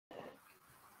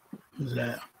Who's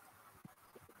that?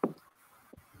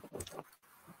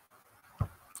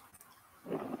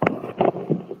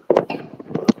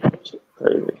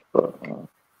 Crazy.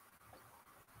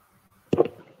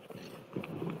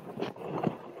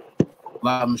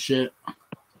 Live shit.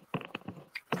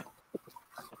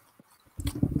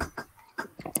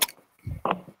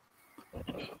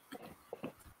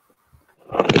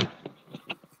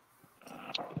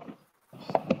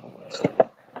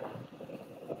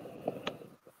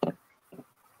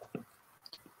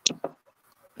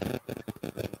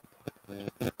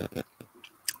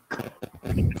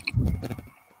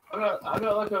 I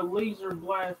got like a laser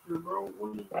blaster, bro.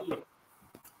 What is it?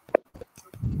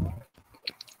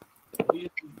 It's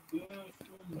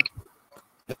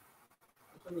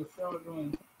like a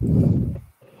shotgun.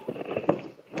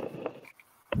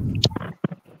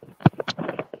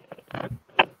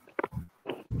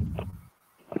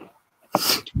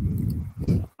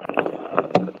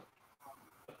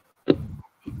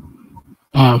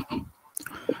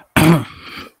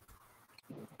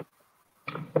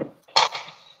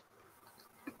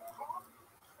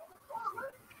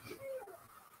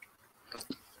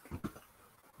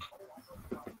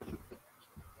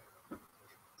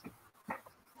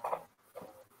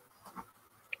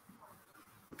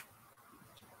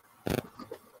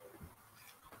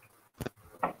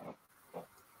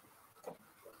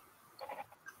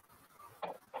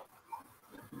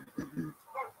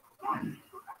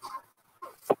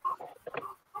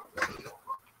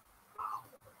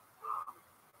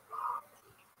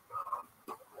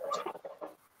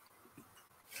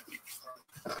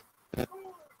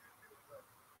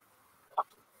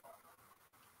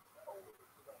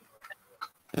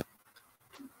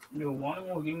 Yo, why you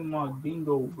wanna give me my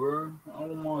dingo, bro? I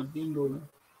don't want my dingo.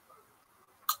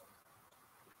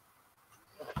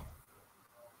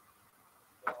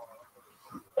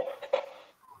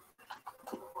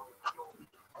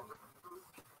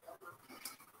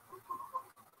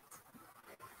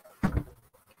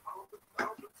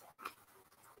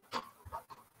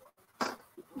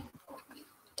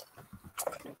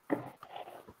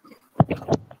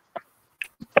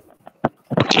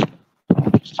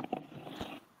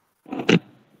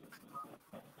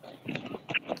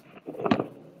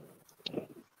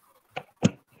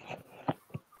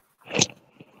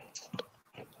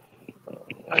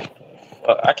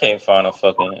 I can't find a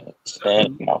fucking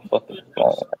stand for my fucking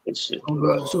phone. This shit.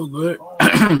 So good.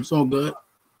 So good.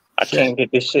 I can't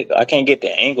get this shit. I can't get the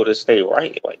angle to stay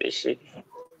right like this shit.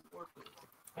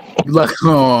 Like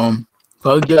I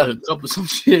got a couple some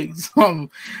shit. I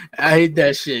hate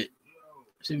that shit.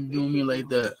 Shit be doing me like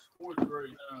that. Hold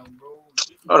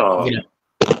on. Yeah.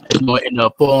 It's gonna end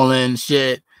up falling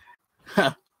shit.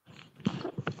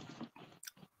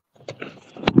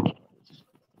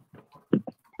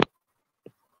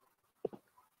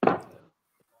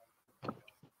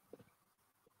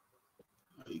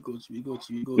 You go.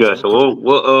 Yeah, so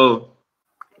what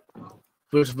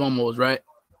first and foremost, right?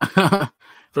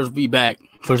 First we back.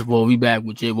 First of all, we back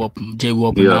with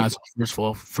Jaywitopeneyes. Yeah.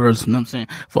 First, you know what I'm saying?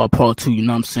 For our part 2, you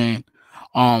know what I'm saying?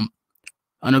 I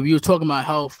know we were talking about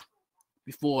health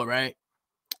before, right?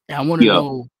 And I want to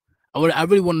know, I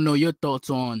really want to know your thoughts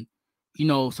on, you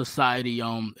know, society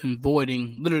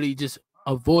literally just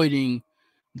avoiding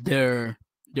their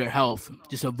health,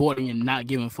 just avoiding and not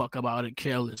giving a fuck about it,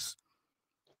 careless.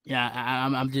 Yeah,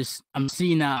 I'm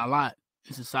seeing that a lot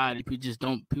in society. People just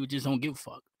don't give a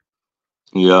fuck.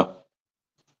 Yeah.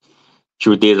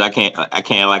 Truth is, I can't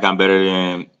like I'm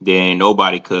better than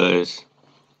nobody, cause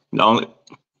the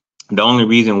only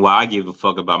reason why I give a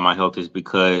fuck about my health is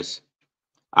because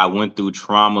I went through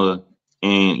trauma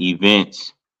and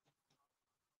events.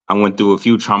 I went through a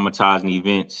few traumatizing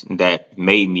events that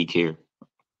made me care.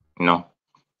 You know,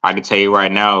 I can tell you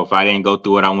right now, if I didn't go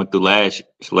through what I went through last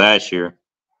year,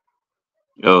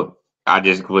 you know, I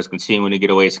just was continuing to get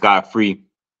away scot-free.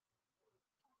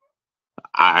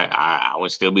 I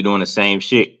would still be doing the same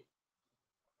shit.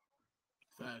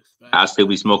 Facts. I still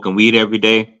be smoking weed every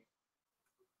day.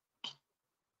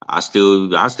 I still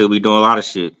be doing a lot of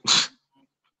shit.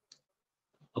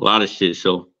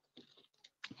 So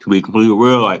to be completely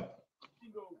real, like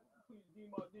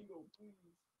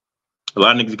a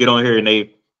lot of niggas get on here and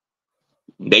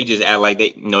they just act like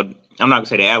they, you know, I'm not gonna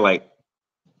say they act like,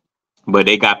 but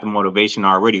they got the motivation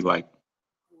already. Like,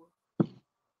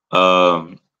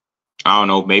 I don't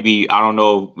know, maybe, I don't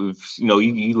know if, you know,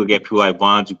 you look at people like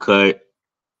Bonds, you cut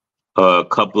a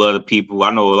couple other people. I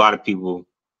know a lot of people,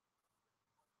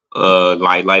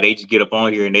 like they just get up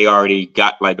on here and they already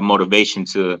got like the motivation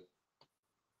to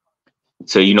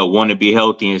you know, want to be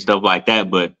healthy and stuff like that.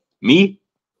 But me,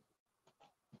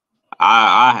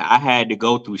 I had to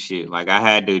go through shit. Like I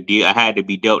had to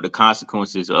be dealt the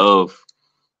consequences of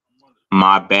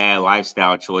my bad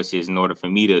lifestyle choices in order for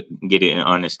me to get it and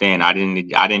understand. I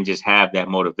didn't just have that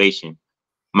motivation.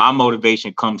 My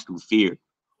motivation comes through fear,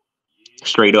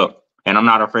 straight up. And I'm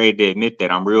not afraid to admit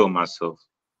that. I'm real with myself.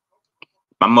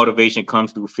 My motivation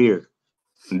comes through fear.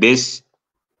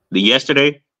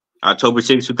 Yesterday, October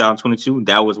 6th, 2022,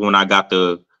 that was when I got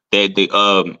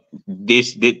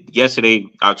yesterday,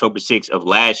 October 6th of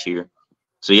last year.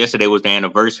 So yesterday was the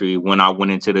anniversary when I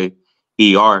went into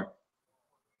the ER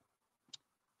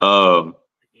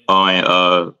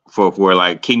for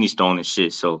like kidney stone and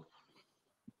shit. So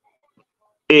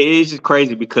it's just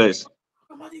crazy because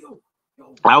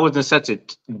I was in such a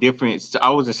different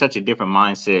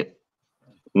mindset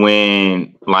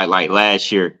when like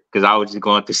last year, because I was just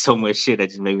going through so much shit that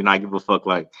just made me not give a fuck.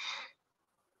 Like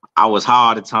I was high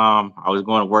all the time. I was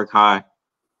going to work high.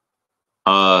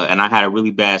 And I had a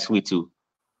really bad sweet tooth.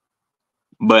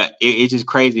 But it's just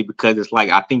crazy because it's like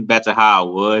I think back to how I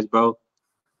was, bro.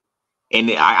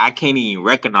 And I can't even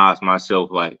recognize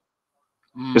myself. Like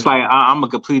it's like I'm a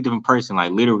completely different person.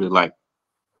 Like literally, like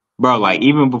bro, like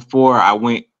even before I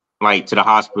went like to the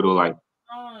hospital, like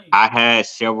I had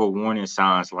several warning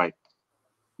signs. Like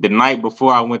the night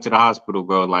before I went to the hospital,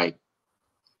 bro, like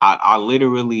I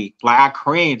literally like I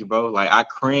cringe, bro. Like I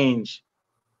cringe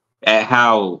at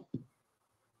how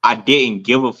I didn't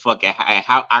give a fuck at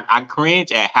how I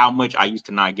cringe at how much I used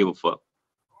to not give a fuck.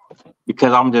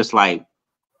 Because I'm just like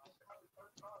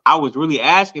I was really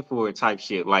asking for it type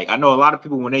shit. Like I know a lot of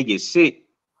people when they get sick,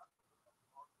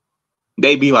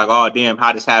 they be like, oh damn,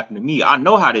 how this happened to me? I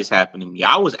know how this happened to me.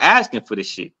 I was asking for this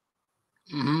shit.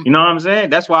 Mm-hmm. You know what I'm saying?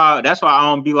 That's why I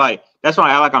don't be like, that's why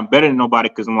I act like I'm better than nobody,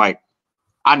 because I'm like,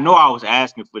 I know I was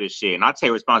asking for this shit and I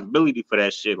take responsibility for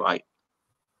that shit. Like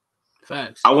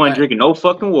facts. I wasn't drinking no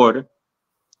fucking water.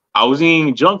 I was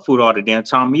eating junk food all the damn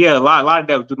time. Yeah, a lot of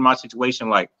that was due to my situation.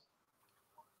 Like,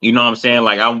 you know what I'm saying?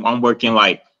 Like I'm working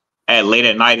like at late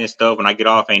at night and stuff. When I get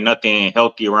off, ain't nothing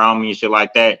healthy around me and shit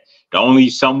like that. The only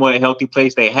somewhat healthy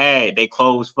place they had, they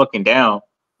closed fucking down.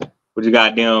 Which is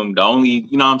goddamn the only,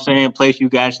 you know what I'm saying, place you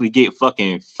can actually get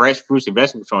fucking fresh fruits and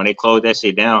vegetables from. They closed that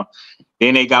shit down.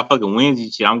 Then they got fucking wings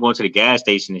and shit. I'm going to the gas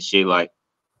station and shit. Like,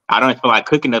 I don't feel like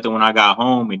cooking nothing when I got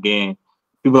home. And then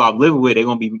people I'm living with, they're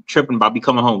gonna be tripping about me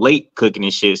coming home late cooking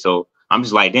and shit. So I'm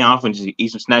just like, damn, I'm gonna just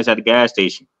eat some snacks at the gas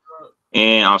station.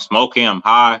 And I'm smoking, I'm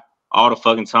high all the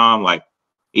fucking time. Like,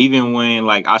 even when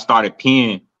like I started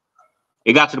peeing,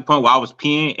 it got to the point where I was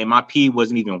peeing and my pee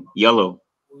wasn't even yellow.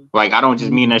 Like, I don't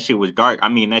just mean that shit was dark. I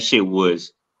mean that shit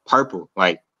was purple.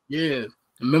 Like, yeah,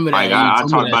 remember that? Like I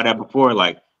talked about that before.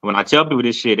 Like when I tell people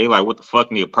this shit, they like, "What the fuck?"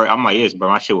 I'm like, "Yes, bro,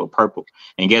 my shit was purple."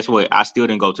 And guess what? I still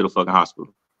didn't go to the fucking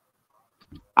hospital.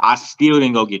 I still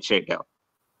didn't go get checked out.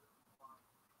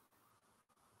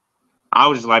 I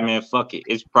was just like, man, fuck it.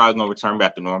 It's probably gonna return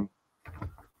back to normal.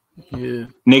 Yeah,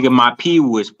 nigga, my pee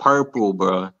was purple,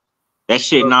 bro. That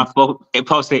shit not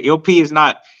supposed to. Your pee is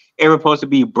not ever supposed to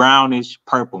be brownish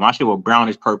purple. My shit was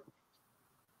brownish purple.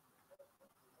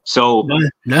 So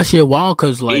that shit wild,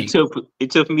 cause like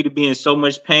it took for me to be in so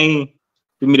much pain,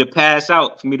 for me to pass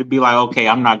out, for me to be like, okay,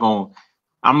 I'm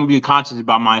gonna be conscious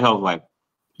about my health. Like,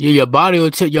 yeah, your body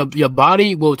will tell your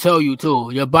body will tell you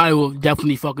too. Your body will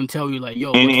definitely fucking tell you, like,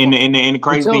 yo. And the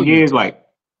crazy thing is,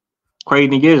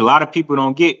 a lot of people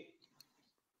don't get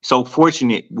so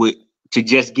fortunate to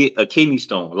just get a kidney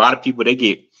stone. A lot of people, they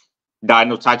get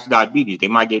diagnosed type 2 diabetes. They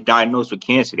might get diagnosed with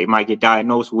cancer. They might get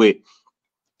diagnosed with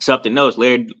something else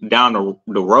later down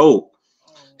the road.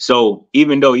 So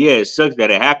even though, yeah, it sucks that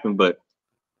it happened, but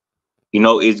you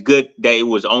know, it's good that it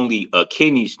was only a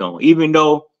kidney stone, even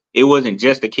though it wasn't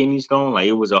just a kidney stone, like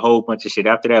it was a whole bunch of shit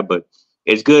after that. But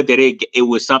it's good that it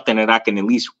was something that I can at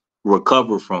least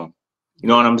recover from. You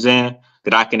know what I'm saying?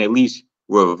 That I can at least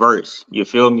reverse. You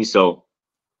feel me? So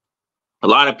a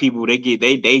lot of people, they get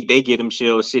them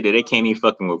shit that they can't even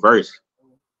fucking reverse.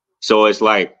 So it's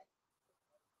like,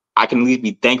 I can at least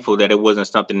be thankful that it wasn't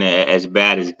something that as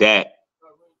bad as that.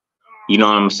 You know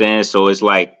what I'm saying? So it's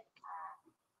like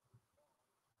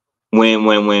when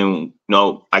you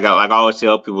know, like I always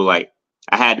tell people, like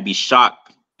I had to be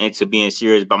shocked into being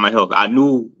serious about my health. I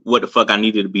knew what the fuck I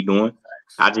needed to be doing.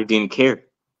 I just didn't care.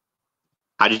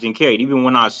 Even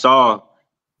when I saw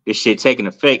this shit taking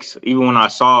effects, even when I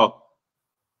saw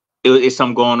it's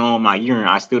something going on in my urine,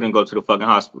 I still didn't go to the fucking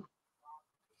hospital.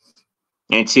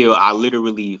 Until I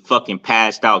literally fucking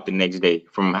passed out the next day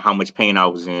from how much pain I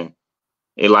was in.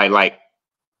 It like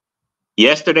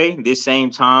yesterday, this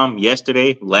same time,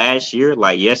 last year,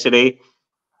 like yesterday,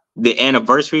 the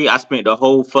anniversary, I spent the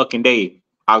whole fucking day.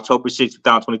 October 6th,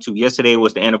 2022. Yesterday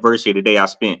was the anniversary of the day I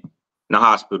spent in the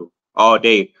hospital all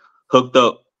day, hooked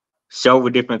up several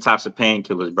different types of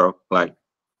painkillers, bro. Like,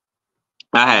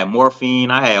 I had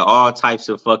morphine, I had all types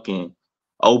of fucking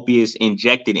opiates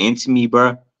injected into me,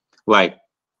 bro. Like,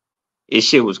 this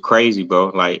shit was crazy, bro.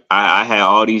 Like, I had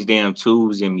all these damn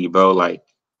tubes in me, bro. Like,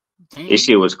 this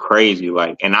shit was crazy.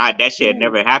 Like, and that shit had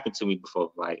never happened to me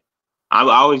before. Like, I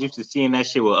always used to seeing that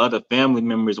shit with other family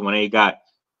members when they got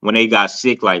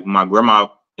sick, like my grandma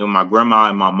and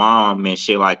my mom and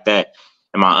shit like that,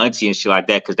 and my auntie and shit like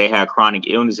that, because they had chronic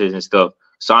illnesses and stuff.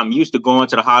 So I'm used to going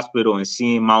to the hospital and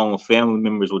seeing my own family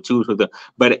members with tubes with them.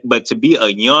 But to be a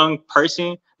young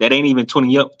person that ain't even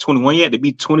 21 yet, to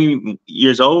be 20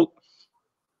 years old,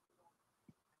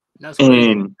 that's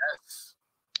crazy.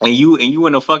 And you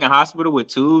in a fucking hospital with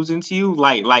tubes into you,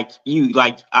 I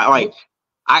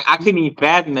couldn't even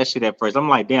fathom that shit at first. I'm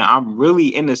like, damn, I'm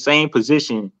really in the same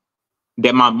position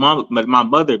that my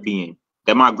mother being,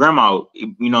 that my grandma,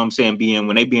 you know what I'm saying, being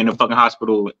when they be in the fucking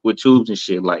hospital with tubes and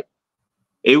shit. Like,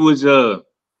 it was a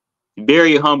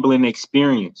very humbling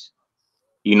experience.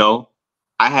 You know,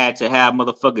 I had to have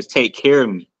motherfuckers take care of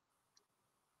me.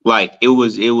 Like, it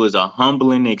was a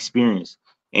humbling experience.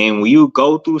 And when you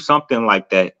go through something like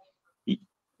that,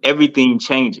 everything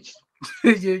changes.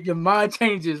 your mind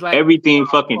changes. Like, everything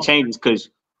fucking changes, because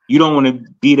you don't want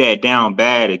to be that down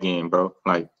bad again, bro.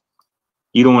 Like,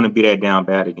 you don't want to be that down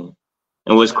bad again.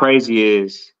 And what's crazy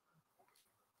is,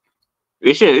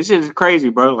 it's just crazy,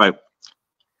 bro. Like,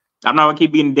 I'm not gonna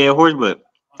keep beating the dead horse, but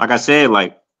like I said,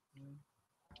 like,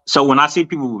 so when I see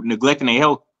people neglecting their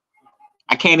health,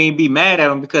 I can't even be mad at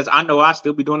them, because I know I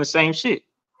still be doing the same shit.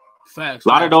 Facts. A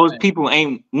lot of those people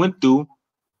ain't went through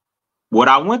what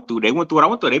I went through. They went through what I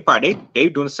went through. They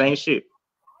doing the same shit.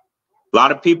 A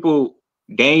lot of people,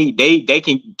 they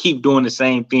can keep doing the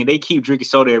same thing. They keep drinking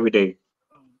soda every day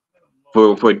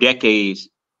for decades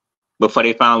before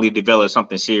they finally develop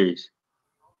something serious.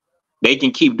 They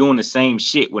can keep doing the same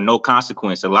shit with no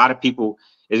consequence. A lot of people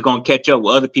is gonna catch up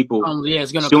with other people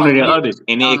sooner than others,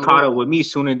 and it caught up with me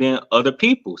sooner than other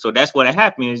people. So that's what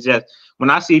happened. Is just when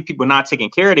I see people not taking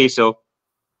care of themselves,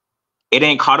 it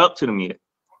ain't caught up to them yet.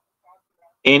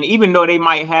 And even though they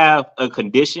might have a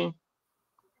condition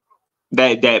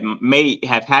that may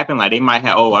have happened, like they might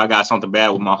have, oh, I got something bad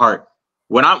with my heart.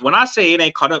 When I say it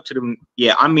ain't caught up to them,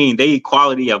 yeah, I mean their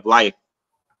quality of life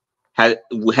has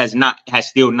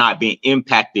still not been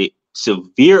impacted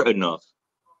severe enough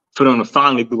for them to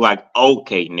finally be like,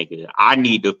 okay, nigga, I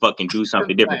need to fucking do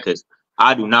something different, because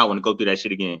I do not want to go through that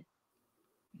shit again.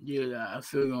 Yeah, I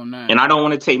feel you on that. And I don't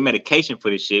want to take medication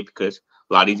for this shit, because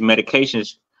a lot of these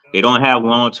medications, they don't have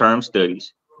long-term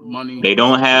studies. Money. They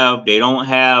have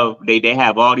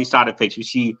all these side effects. You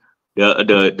see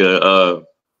the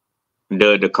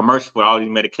commercial for all these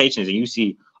medications, and you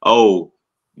see, oh,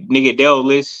 nigga, they'll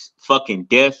list fucking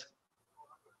death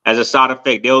as a side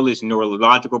effect. They'll list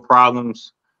neurological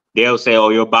problems. They'll say, oh,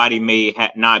 your body may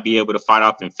not be able to fight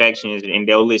off infections, and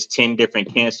they'll list 10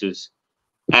 different cancers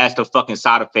as the fucking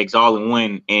side effects all in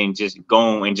one, and just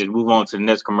go and just move on to the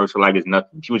next commercial like it's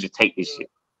nothing. People just take this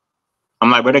shit. I'm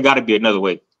like, bro, there gotta be another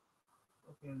way.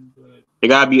 There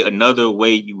gotta be another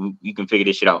way you can figure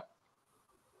this shit out.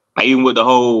 Like, even with the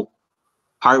whole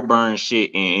heartburn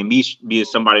shit, and me being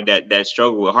somebody that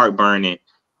struggle with heartburn, and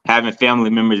having family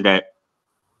members that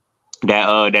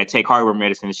take heartburn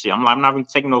medicine and shit. I'm like, I'm not really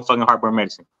taking no fucking heartburn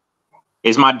medicine.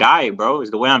 It's my diet, bro. It's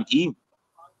the way I'm eating.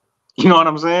 You know what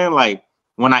I'm saying? Like,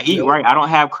 when I eat right, I don't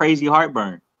have crazy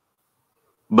heartburn.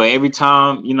 But every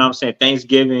time, you know what I'm saying,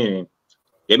 Thanksgiving, and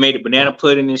they made a banana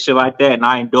pudding and shit like that, and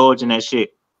I indulge in that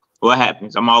shit, what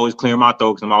happens? I'm always clearing my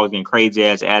throat, because I'm always getting crazy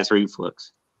ass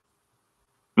reflux.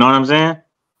 You know what I'm saying?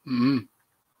 Mm-hmm.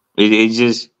 It's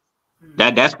just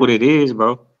that's what it is,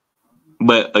 bro.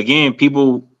 But again,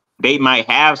 people, they might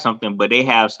have something, but they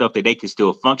have stuff that they can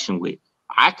still function with.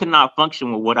 I could not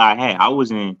function with what I had. I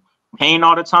was in pain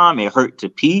all the time. It hurt to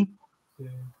pee.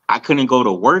 I couldn't go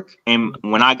to work. And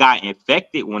when I got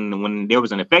infected, when there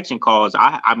was an infection caused,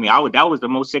 that was the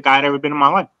most sick I had ever been in my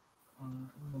life. I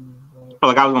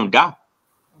felt like I was gonna die.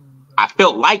 I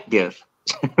felt like death.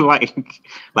 like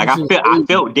I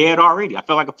felt dead already. I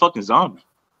felt like a fucking zombie.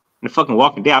 In the fucking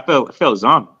Walking Dead, I felt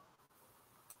zombie.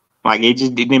 Like, it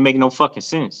just didn't make no fucking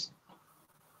sense.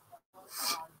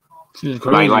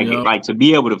 Crazy, like to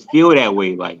be able to feel that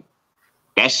way, like,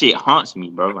 that shit haunts me,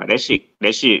 bro. Like, that shit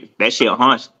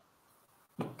haunts.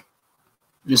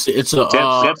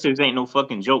 Sepsis ain't no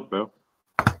fucking joke, bro.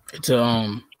 It's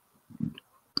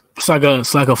like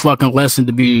a fucking lesson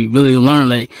to be really learned.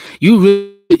 Like, you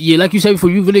really, like you said before,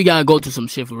 you really gotta go through some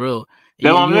shit for real.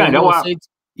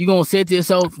 You you gonna say to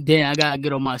yourself, "Damn, I gotta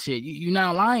get on my shit." You're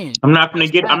not lying. I'm not gonna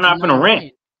get. I'm not gonna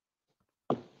rant.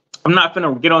 I'm not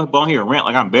gonna get on here and rant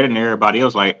like I'm better than everybody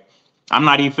else. Like I'm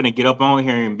not even gonna get up on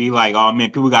here and be like, "Oh man,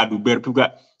 people gotta do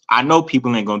better." I know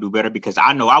people ain't gonna do better because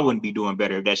I know I wouldn't be doing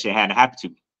better if that shit hadn't happened to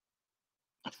me.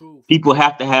 True. People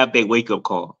have to have their wake up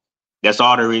call. That's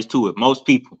all there is to it. Most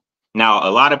people. Now,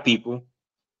 a lot of people,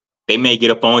 they may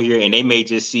get up on here and they may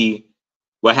just see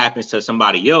what happens to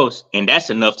somebody else, and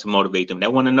that's enough to motivate them.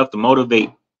 That wasn't enough to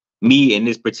motivate me in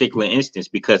this particular instance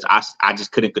because I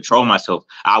just couldn't control myself.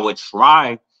 I would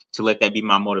try to let that be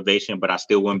my motivation, but I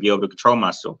still wouldn't be able to control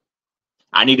myself.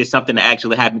 I needed something to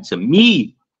actually happen to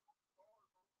me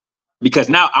because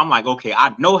now I'm like, okay,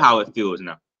 I know how it feels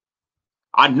now.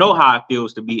 I know how it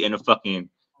feels to be in a fucking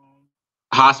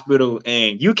hospital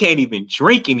and you can't even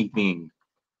drink anything.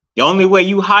 The only way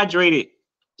you hydrated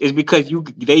is because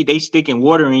they sticking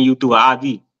water in you through an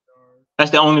IV. That's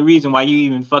the only reason why you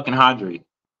even fucking hydrate.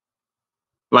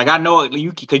 Like I know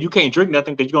because you can't drink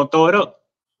nothing because you're gonna throw it up.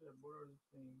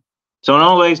 So the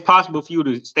only way it's possible for you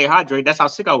to stay hydrated, that's how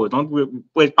sick I was. The only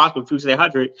way it's possible for you to stay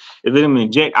hydrated is let them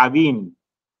inject IV in you.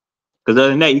 Because other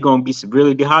than that, you're gonna be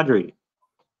severely dehydrated.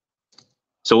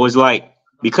 So it's like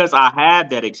because I had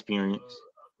that experience,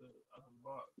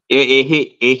 it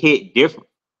hit different.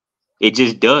 It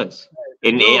just does.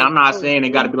 And I'm not saying it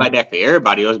got to be like that for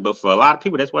everybody else, but for a lot of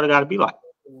people, that's what it got to be like.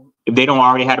 If they don't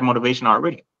already have the motivation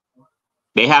already,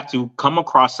 they have to come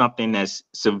across something that's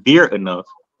severe enough.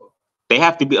 A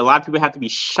lot of people have to be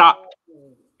shocked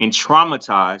and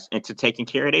traumatized into taking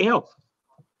care of their health.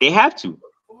 They have to.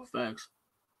 Thanks.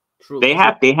 True. They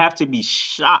have to be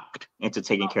shocked into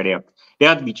taking care of their health. They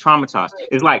have to be traumatized.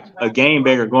 It's like a game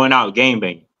banger going out game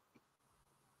banging.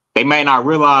 They might not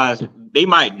realize, they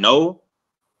might know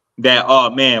that, oh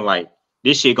man, like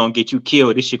this shit gonna get you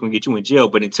killed, this shit gonna get you in jail.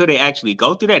 But until they actually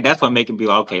go through that, that's what make them be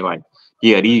like, okay, like,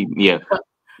 yeah.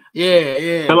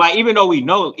 But like, even though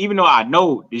I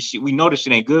know this shit, we know this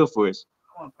shit ain't good for us.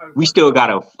 We still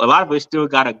a lot of us still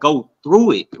gotta go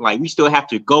through it. Like we still have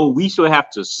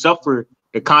to suffer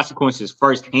the consequences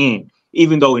firsthand,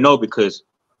 even though we know because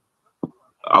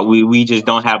we just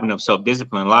don't have enough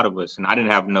self-discipline, a lot of us, and I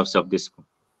didn't have enough self-discipline.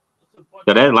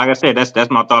 So that, like I said,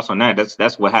 that's my thoughts on that.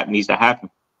 That's what needs to happen.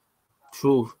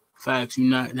 True facts.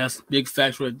 That's big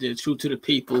facts right there. True to the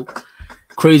people.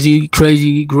 Crazy,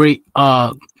 great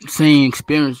same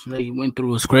experience that you went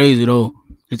through. It's crazy though.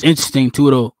 It's interesting too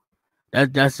though.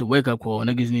 That's a wake up call.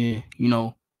 Niggas need,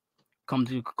 come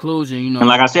to a conclusion. And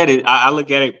like I said, I look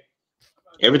at it.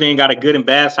 Everything got a good and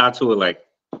bad side to it. Like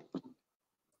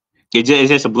it's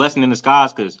just a blessing in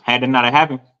disguise. Because had it not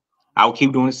happened, I would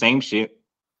keep doing the same shit.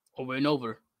 Over and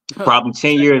over. Probably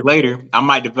 10 years later, I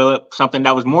might develop something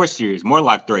that was more serious, more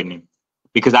life-threatening,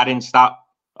 because I didn't stop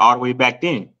all the way back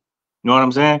then. You know what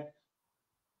I'm saying?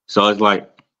 So it's like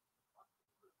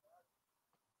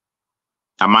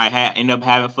I might end up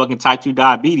having fucking type 2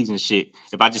 diabetes and shit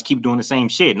if I just keep doing the same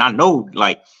shit. And I know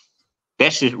like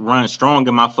that shit runs strong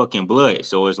in my fucking blood.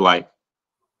 So it's like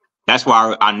that's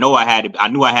why I knew I had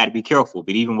to be careful.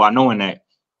 But even while knowing that,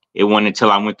 it wasn't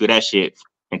until I went through that shit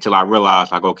until I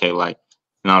realized, like, okay, like,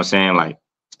 you know what I'm saying? Like,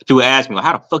 people ask me, like,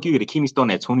 how the fuck you get a kidney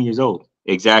stone at 20 years old?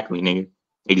 Exactly, nigga.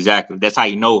 Exactly. That's how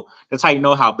you know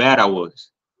how bad I was.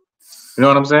 You know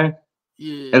what I'm saying?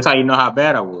 Yeah. That's how you know how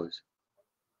bad I was.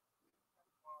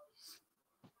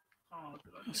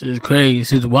 This is crazy.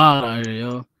 This is wild out here,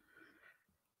 yo.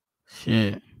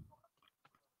 Shit.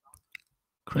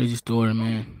 Crazy story,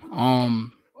 man.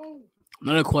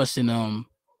 Another question,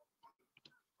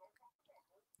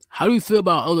 how do you feel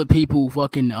about other people how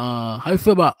do you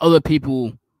feel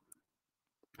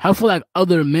like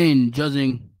other men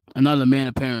judging another man's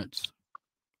appearance?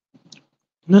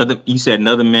 You said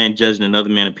another man judging another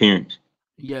man's appearance?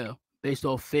 Yeah, based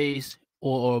off face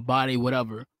or body,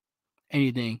 whatever,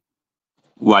 anything.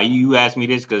 Why you asked me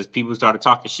this? Because people started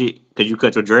talking shit because you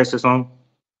cut your dress or something?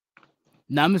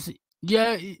 Nah,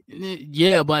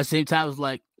 yeah, but at the same time, it's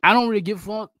like I don't really give a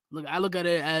fuck. Look, I look at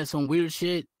it as some weird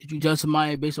shit. If you judge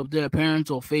somebody based off their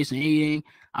appearance or face and anything,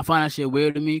 I find that shit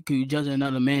weird to me because you judging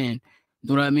another man. You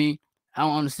know what I mean? I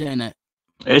don't understand that.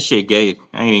 That shit gay.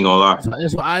 I ain't even gonna lie.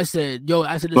 That's what I said. Yo,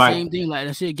 I said the same thing. Like,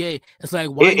 that shit gay. It's like,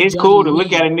 why it's cool to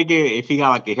look at a nigga if he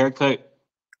got like a haircut.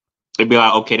 They'd be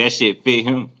like, okay, that shit fit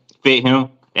him.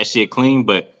 That shit clean.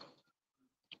 But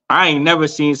I ain't never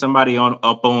seen somebody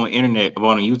up on internet,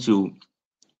 on YouTube,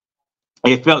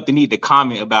 it felt the need to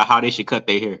comment about how they should cut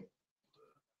their hair.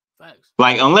 Facts.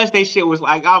 Like, unless they shit was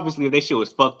like, obviously, if they shit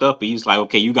was fucked up, and you just like,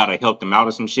 okay, you gotta help them out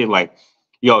or some shit. Like,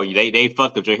 yo, they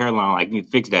fucked up your hairline. Like, you need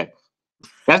to fix that.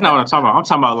 That's not what I'm talking about. I'm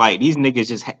talking about like these niggas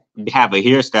just have a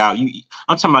hairstyle.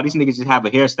 I'm talking about these niggas just have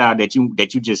a hairstyle that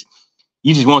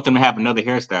you just want them to have another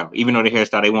hairstyle, even though the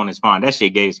hairstyle they want is fine. That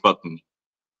shit gay as fuck to me.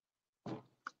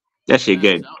 That shit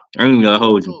gay. I don't even know how to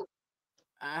hold you.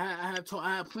 I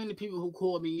have plenty of people who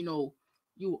call me, you know,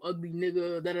 you ugly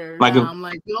nigga. Like I'm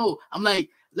like, yo, I'm like,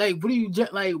 what do you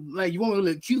like? You want me to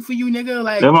look cute for you, nigga?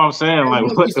 Like, that's what I'm saying. Like,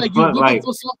 what the fuck? You looking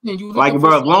for something? You like,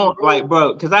 bro,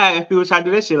 bro, because I have people try to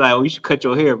do that shit. Like, oh, you should cut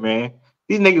your hair, man.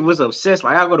 These niggas was obsessed.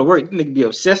 Like, I go to work, these niggas be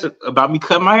obsessed about me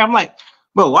cutting my hair. I'm like,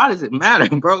 bro, why does it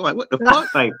matter, bro? Like, what the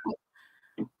fuck? Like,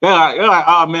 you're like,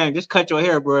 oh man, just cut your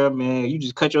hair, bro, man. You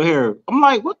just cut your hair. I'm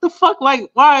like, what the fuck? Like,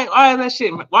 why is that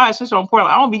shit? Why is this so important?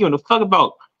 Like, I don't be giving a fuck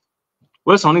about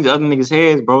what's on these other niggas'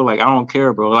 heads, bro. Like, I don't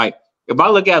care, bro. Like, if I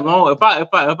look at Lone, if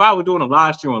I was doing a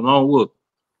live stream on Lone Wolf,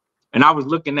 and I was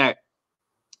looking at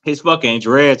his fucking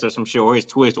dreads or some shit, or his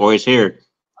twist, or his hair,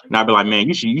 and I'd be like, man,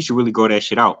 you should really grow that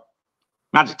shit out.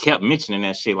 And I just kept mentioning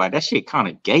that shit. Like, that shit kind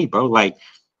of gay, bro. Like,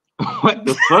 what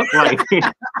the fuck? Like,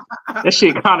 that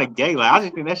shit kind of gay. Like, I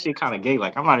just think that shit kind of gay.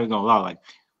 Like, I'm not even gonna lie. Like,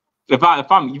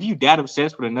 if you that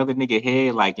obsessed with another nigga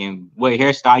head, like, and what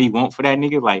hairstyle you want for that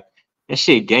nigga, like, that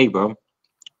shit gay, bro.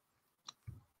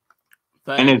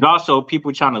 And there's also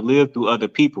people trying to live through other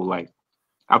people. Like,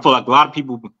 I feel like a lot of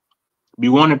people be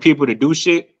wanting people to do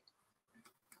shit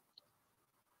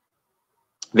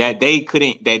that they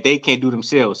can't do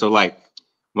themselves. So like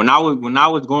when I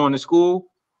was going to school,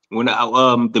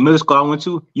 the middle school I went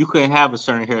to, you couldn't have a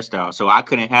certain hairstyle. So I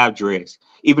couldn't have dreads.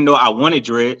 Even though I wanted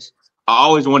dreads, I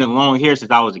always wanted long hair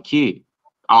since I was a kid.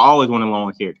 I always wanted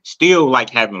long hair. Still like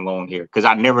having long hair because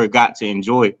I never got to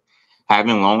enjoy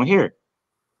having long hair.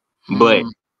 But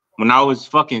when I was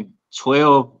fucking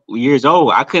 12 years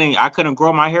old, I couldn't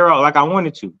grow my hair out like I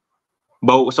wanted to.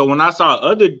 But so when I saw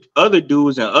other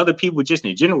dudes and other people just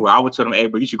in general, I would tell them, hey,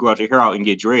 bro, you should grow out your hair out and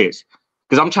get dreads.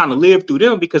 Because I'm trying to live through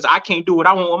them because I can't do what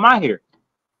I want with my hair.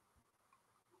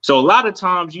 So a lot of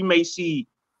times you may see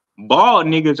bald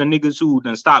niggas or niggas who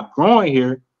done stop growing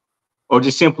hair or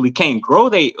just simply can't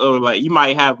grow or like you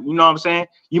might have, you know what I'm saying?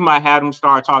 You might have them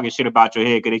start talking shit about your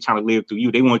hair because they trying to live through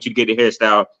you. They want you to get the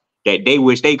hairstyle that they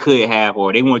wish they could have,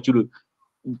 or they want you to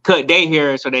cut their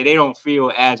hair so that they don't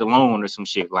feel as alone or some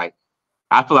shit. Like,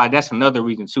 I feel like that's another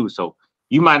reason too. So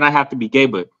you might not have to be gay,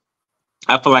 but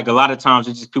I feel like a lot of times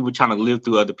it's just people trying to live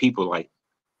through other people. Like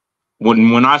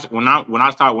when I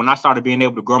started being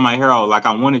able to grow my hair out like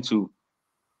I wanted to,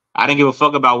 I didn't give a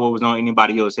fuck about what was on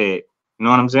anybody else's head. You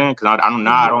know what I'm saying? Because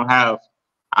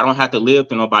I don't have to live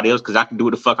through nobody else because I can do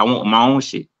what the fuck I want with my own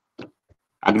shit.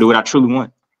 I can do what I truly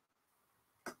want.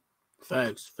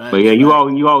 Facts. But yeah,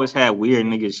 you always had weird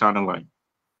niggas trying to like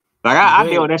I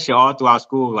dealt with that shit all throughout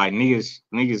school. Like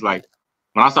niggas like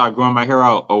when I started growing my hair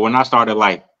out, or when I started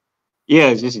like, yeah,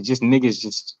 it's just niggas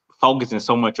just focusing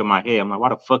so much on my head. I'm like, why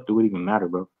the fuck do it even matter,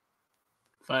 bro?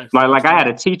 Facts. Like I had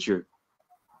a teacher.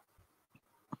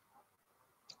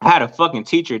 I had a fucking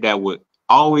teacher that would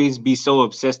always be so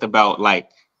obsessed about my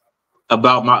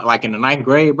like in the 9th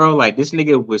grade, bro. Like this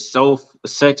nigga was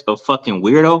such a fucking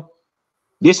weirdo.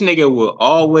 This nigga would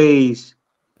always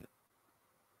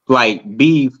like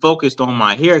be focused on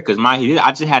my hair because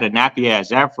I just had a nappy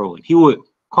ass afro, and he would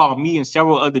call me and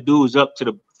several other dudes up to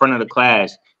the front of the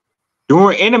class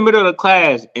in the middle of the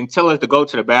class and tell us to go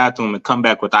to the bathroom and come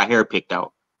back with our hair picked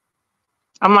out.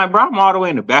 I'm like, bro, I'm all the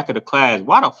way in the back of the class.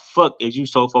 Why the fuck is you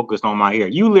so focused on my hair?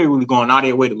 You literally going out of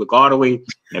your way to look all the way in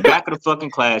the back of the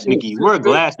fucking class, nigga. You wear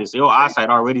glasses, so your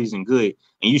eyesight already isn't good,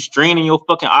 and you straining your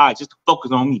fucking eyes just to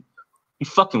focus on me. You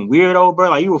fucking weirdo,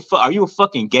 bro. Like are you a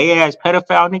fucking gay ass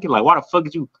pedophile, nigga? Like why the fuck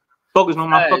is you focusing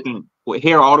on my fucking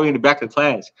hair all the way in the back of the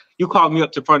class? You called me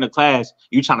up to front of the class.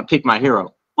 You trying to pick my hair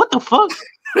up? What the fuck?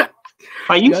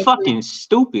 Like you fucking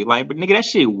stupid. Like, but nigga, that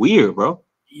shit weird, bro.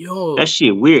 Yo, that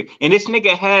shit weird. And this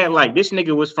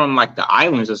nigga was from like the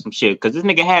islands or some shit, because this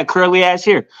nigga had curly ass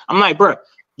hair. I'm like, bro,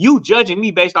 you judging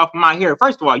me based off of my hair.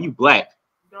 First of all, you black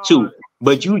too,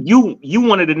 but you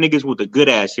one of the niggas with the good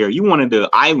ass hair. You one of the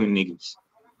island niggas.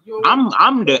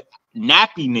 I'm the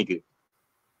nappy nigga.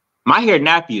 My hair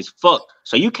nappy as fuck,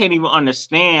 so you can't even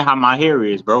understand how my hair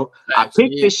is, bro. I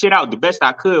picked this shit out the best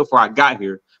I could before I got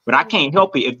here, but I can't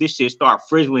help it if this shit start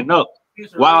frizzling up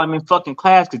while I'm in fucking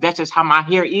class, because that's just how my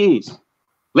hair is.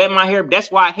 Let my hair, that's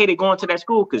why I hated going to that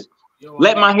school, because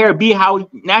let my hair be how it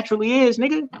naturally is,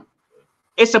 nigga.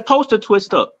 It's supposed to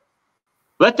twist up.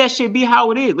 Let that shit be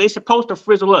how it is. It's supposed to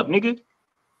frizzle up, nigga.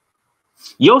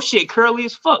 Your shit curly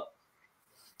as fuck.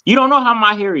 You don't know how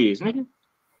my hair is, nigga.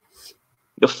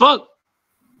 The fuck?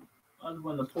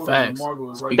 Facts.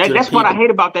 That's what I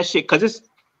hate about that shit, because it's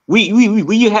we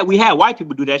had white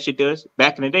people do that shit to us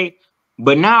back in the day.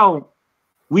 But now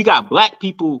we got black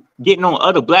people getting on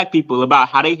other black people about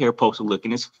how their hair supposed to look,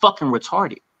 and it's fucking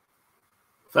retarded.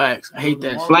 Facts. I hate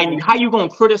that shit. Like, how you gonna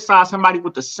criticize somebody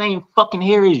with the same fucking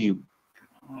hair as you?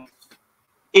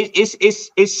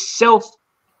 It's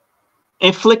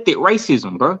self-inflicted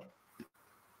racism, bro.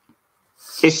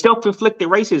 It's self-inflicted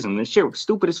racism. This shit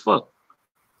stupid as fuck.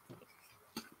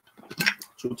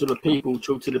 True to the people.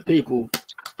 True to the people.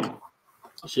 That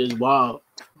shit's wild.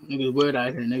 Niggas weird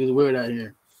out here. Niggas weird out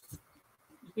here.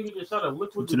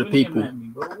 True to the people.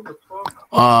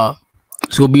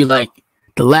 It's gonna be like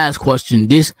the last question.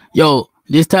 This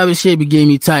type of shit be getting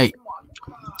me tight,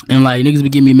 and like niggas be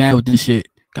getting me mad with this shit.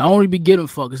 I only be getting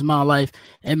fuck. It's my life.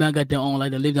 Everybody got their own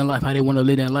life. They live their life how they want to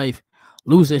live their life.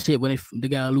 Lose their shit when they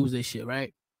gotta lose their shit,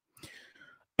 right?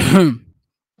 How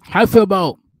I feel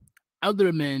about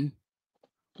other men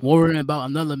worrying about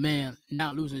another man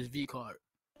not losing his V card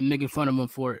and making fun of him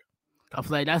for it. I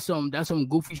feel like that's some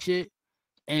goofy shit,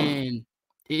 and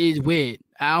it is weird.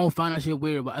 I don't find that shit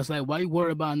weird, but it's like, why you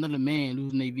worried about another man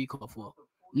losing their V card for?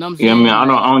 You know what I'm saying? Yeah, I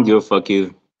mean, I don't give a fuck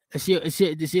either. This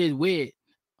shit is weird.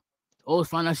 Always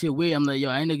find that shit weird. I'm like, yo,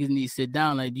 I niggas need to sit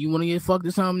down. Like, do you want to get fucked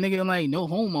or something, nigga? I'm like, no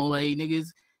homo. Like, niggas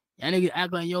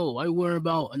act like, yo, why you worried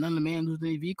about another man losing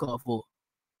their V card for?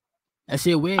 That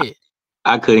shit weird.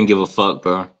 I couldn't give a fuck,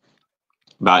 bro,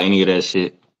 about any of that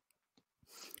shit.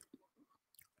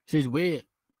 Shit's weird.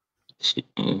 Shit,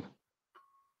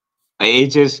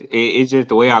 it's just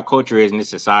the way our culture is in this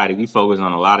society. We focus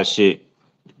on a lot of shit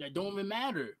that don't even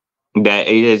matter. That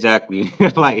exactly.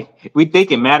 Like, we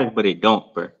think it matters, but it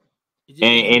don't, bro.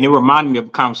 And it reminded me of a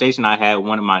conversation I had with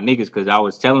one of my niggas, because I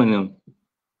was telling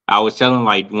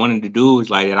like one of the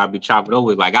dudes like that I'd be chopping over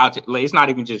with, like, it's not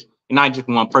just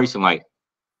one person. Like,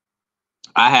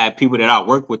 I had people that I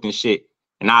work with and shit,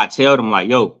 and I tell them like,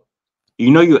 yo,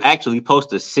 you know, you're actually supposed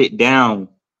to sit down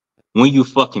when you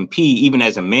fucking pee, even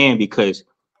as a man, because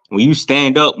when you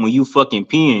stand up, when you fucking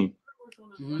peeing,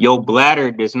 your bladder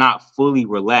does not fully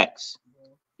relax,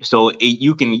 so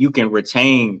you can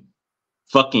retain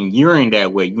fucking urine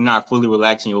that way. You're not fully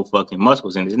relaxing your fucking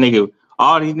muscles. And this nigga,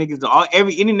 all these niggas,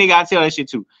 any nigga I tell that shit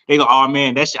to, they go, oh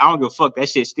man, that shit, I don't give a fuck, that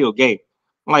shit's still gay.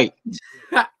 I'm like,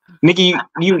 nigga,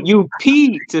 you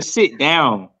pee to sit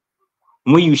down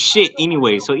when you shit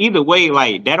anyway. So either way,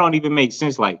 like, that don't even make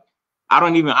sense. Like, I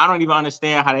don't even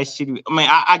understand how that shit. I mean,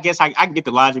 I guess I get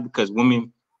the logic, because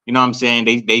women, you know what I'm saying,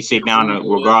 they sit down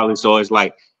regardless. So it's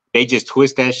like they just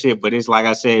twist that shit. But it's like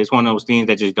I said, it's one of those things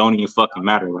that just don't even fucking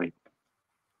matter. Like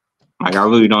I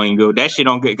really don't even go. That shit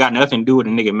got nothing to do with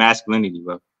a nigga masculinity,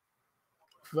 bro.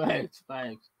 Facts.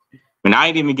 And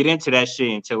I didn't even get into that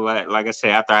shit until, like I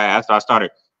said, after I started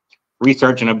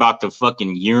researching about the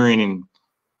fucking urine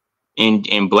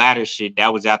and bladder shit.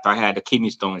 That was after I had the kidney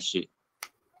stone shit.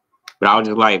 But I was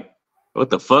just like,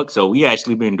 what the fuck? So we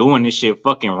actually been doing this shit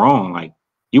fucking wrong. Like,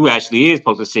 you actually is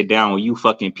supposed to sit down when you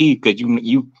fucking pee, because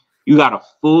you gotta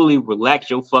fully relax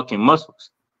your fucking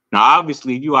muscles. Now,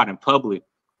 obviously, if you out in public,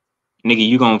 nigga,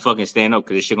 you gonna fucking stand up,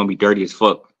 because this shit gonna be dirty as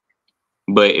fuck.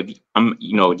 But if I'm,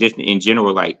 just in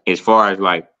general, like, as far as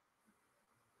like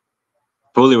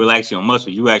fully relaxing your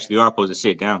muscles, you actually are supposed to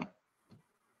sit down.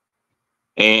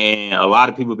 And a lot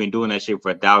of people have been doing that shit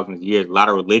for thousands of years. A lot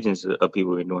of religions of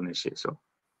people have been doing that shit. So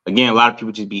again, a lot of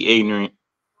people just be ignorant.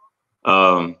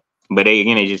 But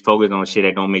they just focus on shit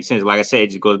that don't make sense. Like I said, it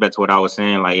just goes back to what I was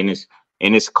saying. Like,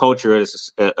 in this culture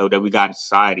that we got in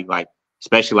society, like,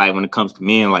 especially like when it comes to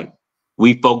men, like,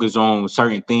 we focus on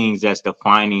certain things that's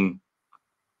defining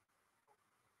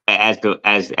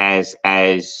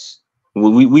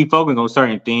we focus on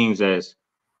certain things as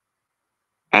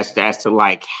to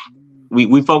like,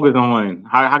 we focus on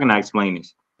how can I explain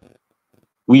this?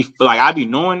 We like, I be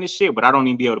knowing this shit, but I don't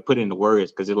even be able to put it into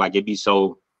words, because it be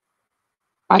so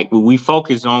like, we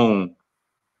focus on,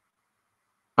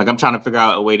 like, I'm trying to figure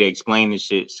out a way to explain this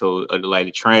shit so like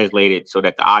to translate it so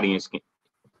that the audience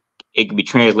it can be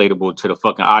translatable to the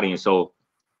fucking audience. So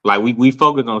like we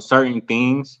focus on certain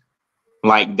things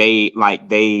like they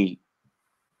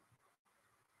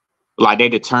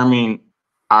determine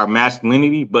our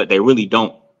masculinity, but they really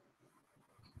don't.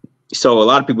 So a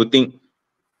lot of people think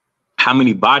how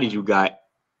many bodies you got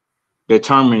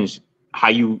determines how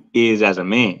you is as a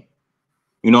man.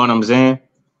 You know what I'm saying?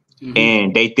 Mm-hmm.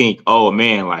 And they think, oh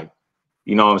man, like,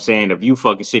 you know what I'm saying, if you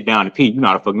fucking sit down and pee, you're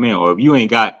not a fucking man. Or if you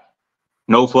ain't got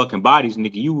no fucking bodies,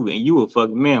 nigga, you a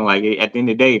fucking man. Like, at the end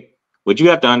of the day, what you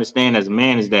have to understand as a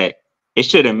man is that it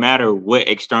shouldn't matter what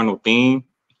external thing,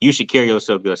 you should carry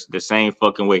yourself the same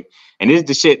fucking way. And this is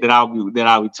the shit that I'll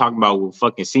be talking about with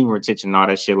fucking semen retention and all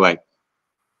that shit. Like,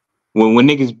 when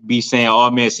niggas be saying,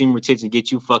 oh man, semen retention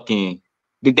get you fucking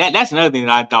That's another thing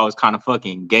that I thought was kind of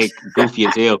fucking gay, goofy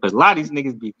as hell. Because a lot of these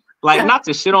niggas be like, not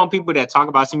to shit on people that talk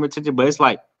about semen retention, but it's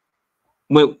like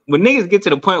when niggas get to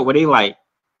the point where they like,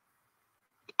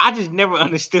 I just never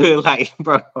understood, like,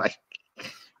 bro, like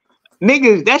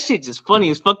niggas, that shit just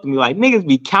funny as fuck to me. Like niggas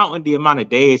be counting the amount of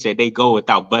days that they go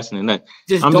without busting a nut.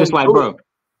 I'm just like, bro,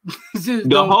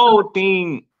 the whole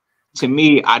thing to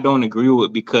me, I don't agree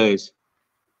with, because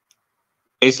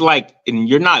it's like, and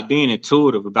you're not being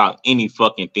intuitive about any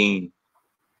fucking thing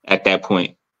at that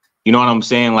point. You know what I'm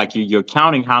saying? Like you're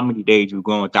counting how many days you're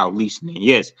going without releasing it.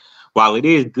 Yes, while it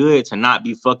is good to not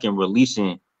be fucking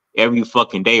releasing every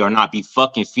fucking day, or not be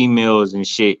fucking females and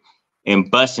shit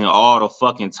and busting all the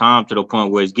fucking time to the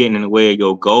point where it's getting in the way of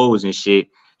your goals and shit,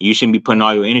 you shouldn't be putting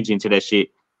all your energy into that shit.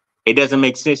 It doesn't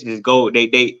make sense to just go.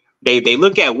 They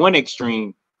look at one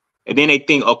extreme and then they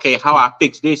think, okay, how I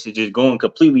fix this is just going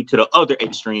completely to the other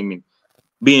extreme and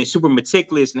being super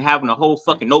meticulous and having a whole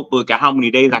fucking notebook of how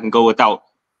many days I can go without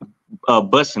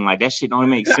busting. Like that shit don't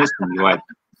make sense to me. Like,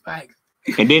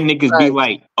 and then niggas be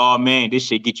like, oh man, this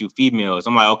shit get you females.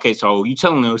 I'm like, okay, so you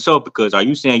telling yourself, because are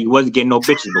you saying you wasn't getting no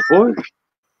bitches before?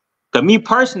 Cause me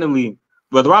personally,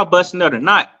 whether I bust a nut or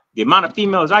not, the amount of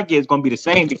females I get is gonna be the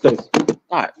same, because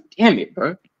God damn it,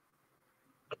 bro.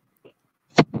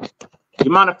 The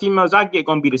amount of females I get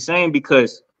gonna be the same,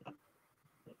 because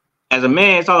as a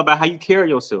man, it's all about how you carry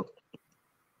yourself.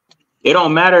 It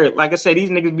don't matter. Like I said,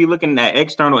 these niggas be looking at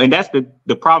external, and that's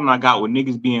the problem I got with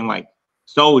niggas being like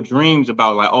so dreams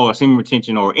about like, oh, semen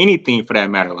retention or anything for that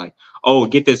matter. Like, oh,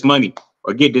 get this money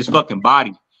or get this fucking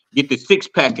body, get this six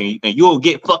pack, and you'll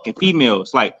get fucking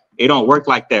females. Like, it don't work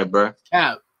like that, bro.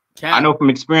 Cap. I know from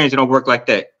experience, it don't work like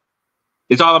that.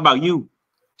 It's all about you.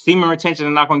 Semen retention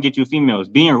is not gonna get you females.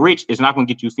 Being rich is not gonna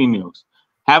get you females.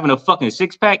 Having a fucking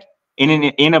six pack in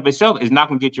and of itself is not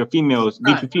gonna get your females.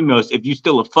 Get you females if you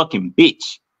still a fucking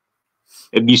bitch.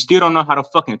 If you still don't know how to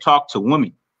fucking talk to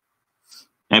women.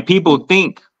 And people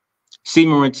think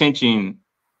semen retention,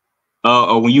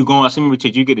 or when you go on semen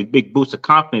retention, you get a big boost of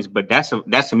confidence. But that's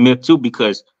a myth too,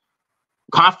 because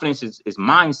confidence is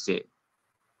mindset.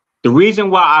 The reason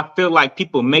why I feel like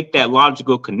people make that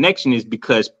logical connection is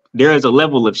because there is a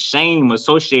level of shame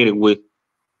associated with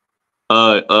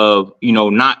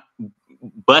not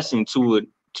busting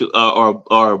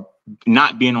or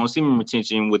not being on semen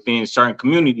retention within certain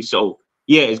communities. So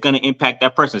yeah, it's gonna impact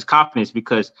that person's confidence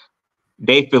because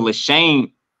they feel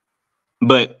ashamed.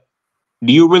 But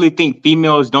do you really think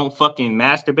females don't fucking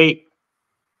masturbate?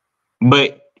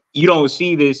 But you don't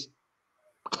see this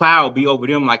cloud be over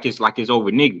them like it's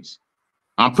over niggas.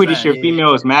 I'm pretty sure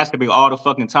females masturbate all the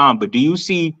fucking time, but do you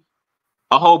see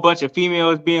a whole bunch of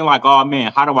females being like, oh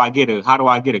man, how do I get a guy?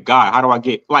 How do I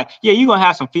get, like, yeah, you're gonna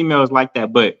have some females like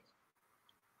that, but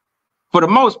for the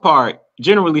most part,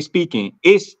 generally speaking,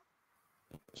 it's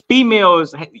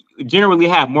females generally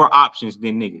have more options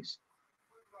than niggas.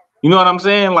 You know what I'm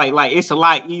saying? Like it's a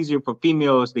lot easier for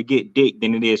females to get dick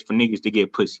than it is for niggas to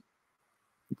get pussy.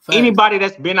 Fact. Anybody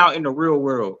that's been out in the real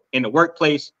world, in the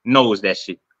workplace, knows that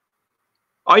shit.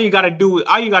 All you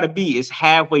gotta be is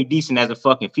halfway decent as a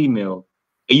fucking female,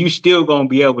 and you still gonna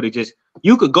be able to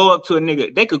you could go up to a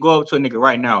nigga, they could go up to a nigga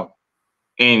right now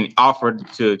and offer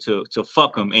to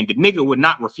fuck him, and the nigga would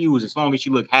not refuse as long as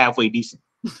you look halfway decent.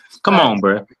 Come on,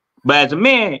 bro. But as a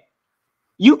man,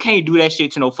 you can't do that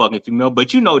shit to no fucking female.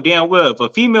 But you know damn well if a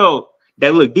female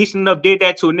that look decent enough did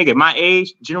that to a nigga my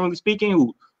age, generally speaking,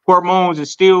 who hormones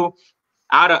is still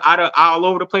out of all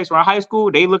over the place around high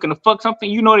school, they looking to fuck something,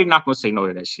 you know they're not gonna say no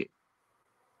to that shit.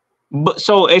 But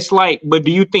so it's like, but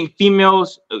do you think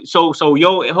females? This whole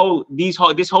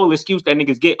excuse that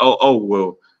niggas get,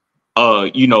 the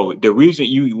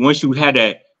reason once you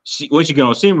get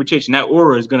on semen retention, that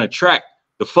aura is gonna attract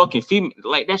the fucking female.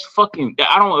 Like that's fucking.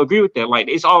 I don't agree with that. Like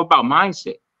it's all about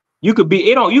mindset. You could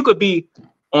be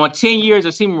on 10 years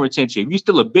of semen retention. If you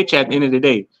still a bitch at the end of the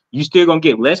day, you still gonna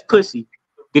get less pussy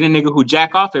than a nigga who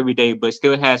jack off every day, but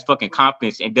still has fucking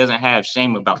confidence and doesn't have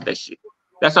shame about that shit.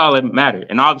 That's all that matters.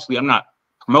 And obviously, I'm not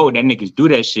promoting that niggas do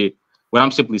that shit. What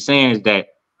I'm simply saying is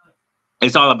that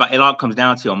it all comes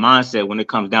down to your mindset when it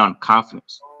comes down to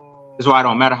confidence. That's why it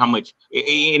don't matter how much,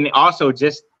 and also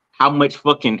just how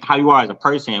you are as a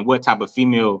person and what type of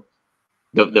female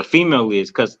the female is,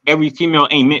 because every female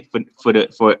ain't meant for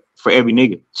every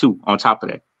nigga too. On top of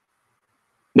that,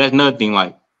 that's another thing.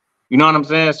 Like, you know what I'm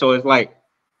saying? So it's like,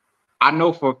 I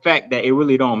know for a fact that it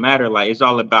really don't matter. Like, it's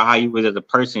all about how you was as a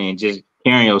person and just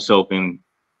carrying yourself. And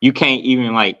you can't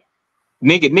even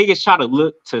niggas try to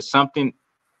look to something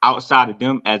outside of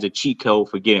them as a cheat code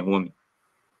for getting women.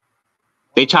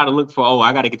 They try to look for,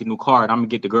 I got to get the new car and I'm gonna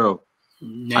get the girl.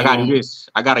 I gotta do this.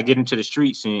 I gotta get into the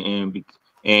streets and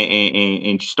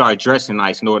start dressing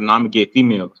nice in order I'm gonna get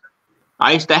females.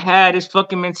 I used to have this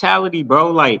fucking mentality,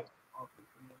 bro. Like,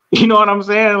 you know what I'm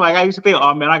saying? Like, I used to think,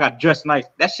 oh man, I got dressed nice.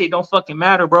 That shit don't fucking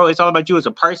matter, bro. It's all about you as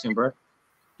a person, bro.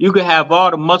 You could have all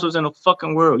the muscles in the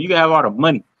fucking world. You can have all the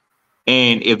money.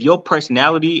 And if your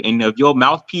personality and if your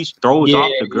mouthpiece throws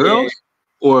off the girls,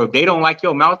 or if they don't like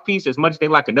your mouthpiece as much as they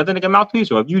like another nigga mouthpiece,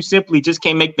 or if you simply just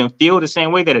can't make them feel the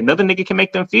same way that another nigga can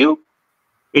make them feel,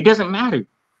 it doesn't matter.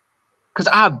 Cause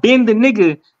I've been the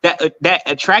nigga that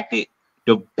attracted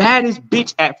the baddest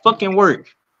bitch at fucking work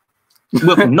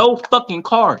with no fucking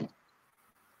card,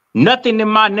 nothing in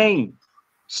my name.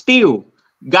 Still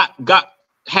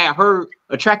had her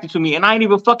attracted to me, and I ain't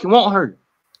even fucking want her.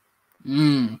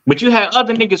 But you had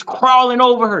other niggas crawling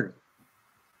over her,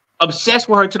 obsessed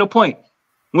with her to the point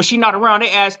when she not around,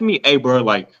 they ask me, hey bro,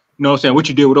 like, you know what I'm saying, what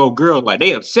you did with old girl? Like,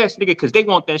 they obsessed, nigga, because they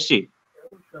want that shit.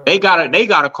 They got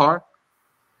a car,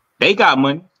 they got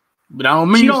money, but I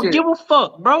don't mean she don't give a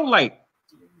fuck, bro. Like,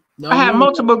 I had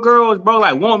multiple girls, bro,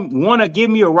 like want to give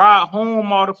me a ride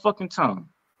home all the fucking time.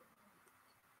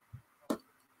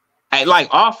 I like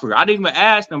offer. I didn't even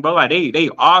ask them, bro. Like they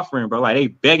offering, bro. Like they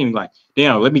begging me, like,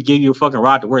 damn, let me give you a fucking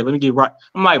ride to work. Let me give right.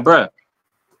 I'm like, bro.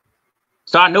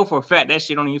 So I know for a fact that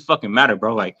shit don't even fucking matter,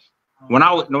 bro. Like when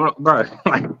I was, bro,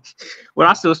 like when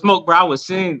I still smoke, bro, I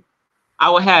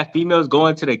would have females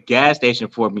going to the gas station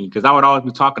for me because I would always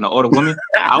be talking to older women.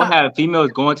 I would have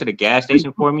females going to the gas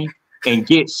station for me and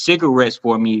get cigarettes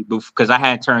for me because I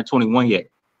hadn't turned 21 yet.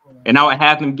 And I would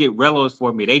have them get Rellos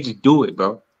for me. They just do it,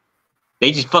 bro.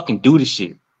 They just fucking do the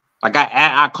shit. Like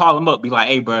I call them up, be like,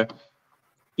 hey, bro,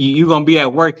 you gonna be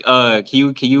at work? Can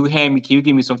you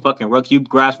give me some fucking can you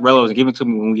grab Rellos and give it to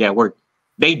me when we at work?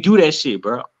 They do that shit,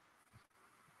 bro.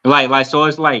 Like so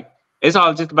it's like it's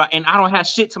all just about, and I don't have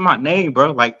shit to my name,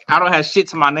 bro. Like I don't have shit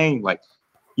to my name. Like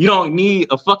you don't need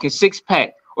a fucking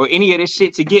 6-pack or any of this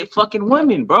shit to get fucking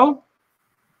women, bro.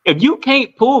 If you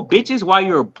can't pull bitches while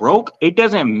you're broke, it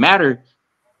doesn't matter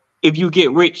if you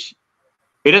get rich.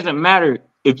 It doesn't matter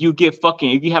if you have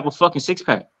a fucking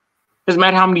 6-pack. It doesn't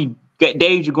matter how many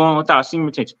days you're going without semen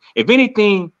retention. If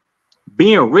anything,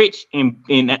 being rich and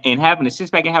having a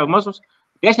 6-pack and having muscles,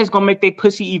 that's just gonna make their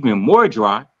pussy even more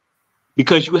dry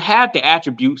because you have the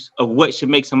attributes of what should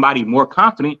make somebody more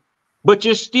confident, but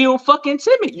you're still fucking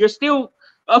timid. You're still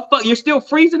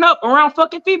freezing up around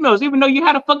fucking females, even though you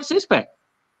had a fucking 6-pack.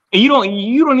 And you don't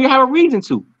even have a reason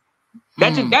to.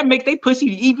 That make they pussy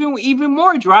even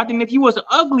more dry than if you was an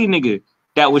ugly nigga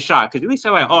that was shot. Because at least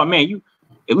they're like, oh man,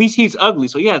 at least he's ugly,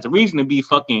 so he has a reason to be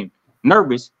fucking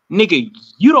nervous. Nigga,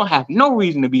 you don't have no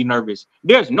reason to be nervous.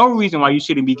 There's no reason why you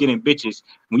shouldn't be getting bitches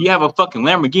when you have a fucking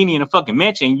Lamborghini and a fucking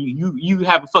mansion. You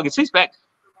have a fucking 6-pack.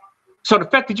 So the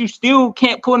fact that you still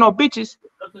can't pull no bitches,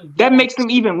 that makes them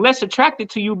even less attracted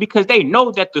to you because they know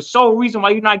that the sole reason why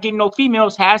you're not getting no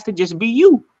females has to just be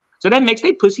you. So that makes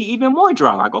they pussy even more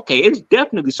dry. Like, okay, it's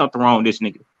definitely something wrong with this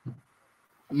nigga.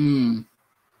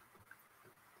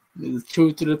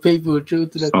 Truth to the people. Truth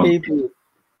to the people.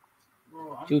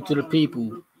 Truth to the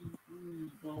people.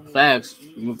 Facts.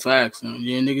 Facts.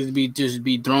 Yeah, niggas just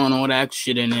be throwing all that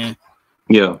shit in there.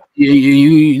 Yeah.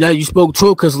 You spoke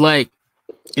true because like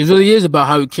it really is about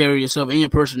how you carry yourself and your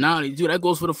personality. Dude, that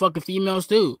goes for the fucking females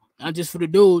too. Not just for the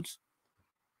dudes.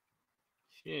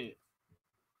 Shit.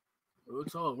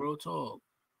 Real talk.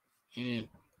 Yeah.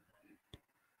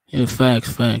 Yeah,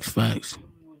 facts.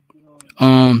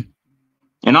 And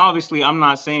obviously I'm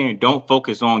not saying don't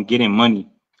focus on getting money.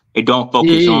 It don't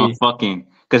focus on fucking,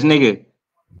 cause nigga,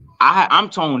 I'm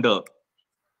toned up.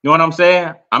 You know what I'm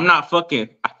saying? I'm not fucking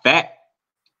fat.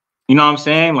 You know what I'm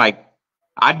saying? Like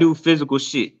I do physical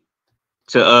shit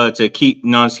to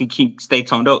keep, stay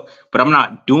toned up, but I'm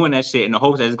not doing that shit in the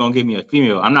hopes that it's gonna give me a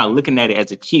female. I'm not looking at it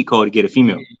as a cheat code to get a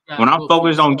female. When I'm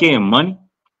focused on getting money,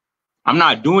 I'm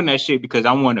not doing that shit because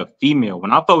I want a female.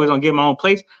 When I focus on getting my own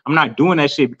place, I'm not doing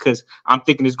that shit because I'm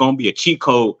thinking it's gonna be a cheat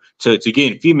code to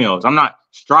getting females. I'm not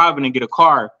striving to get a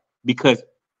car because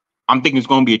I'm thinking it's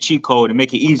gonna be a cheat code to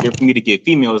make it easier for me to get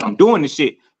females. I'm doing this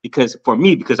shit because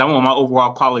I want my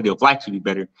overall quality of life to be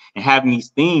better, and having these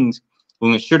things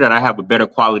will ensure that I have a better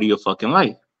quality of fucking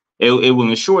life. It will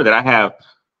ensure that I have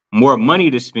more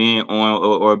money to spend on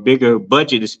or a bigger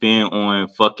budget to spend on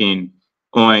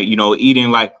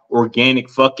eating like organic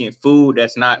fucking food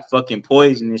that's not fucking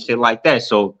poison and shit like that.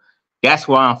 So that's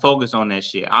why I'm focused on that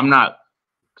shit.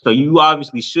 So you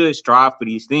obviously should strive for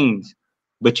these things,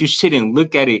 but you shouldn't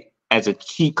look at it as a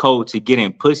cheat code to get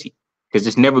in pussy because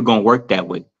it's never gonna work that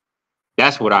way.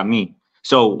 That's what I mean.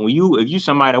 So if you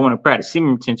somebody that want to practice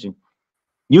semen retention,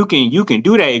 You can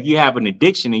do that if you have an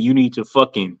addiction and you need to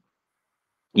fucking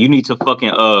you need to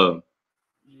fucking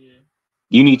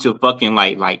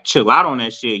like chill out on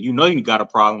that shit. You know you got a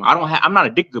problem. I'm not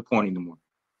addicted to porn anymore.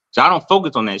 So I don't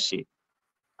focus on that shit.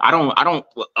 I don't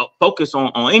focus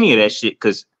on any of that shit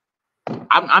because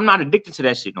I'm not addicted to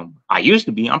that shit no more. I used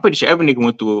to be. I'm pretty sure every nigga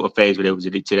went through a phase where they was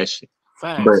addicted to that shit.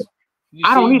 Facts. But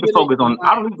I don't need to focus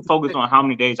on how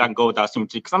many days I can go without semen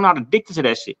because I'm not addicted to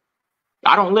that shit.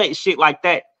 I don't let shit like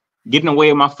that get in the way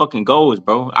of my fucking goals,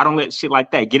 bro. I don't let shit like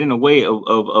that get in the way of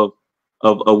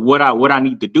what I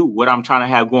need to do, what I'm trying to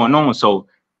have going on. So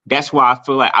that's why I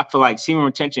feel like semen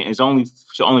retention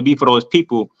should only be for those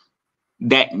people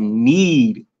that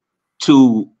need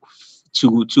to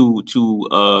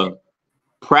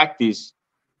practice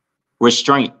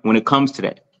restraint when it comes to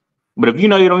that. But if you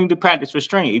know you don't need to practice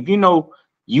restraint, if you know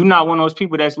you're not one of those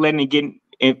people that's letting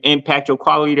it impact your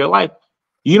quality of their life,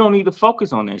 you don't need to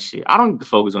focus on that shit. I don't need to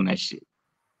focus on that shit.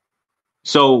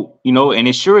 So, you know, and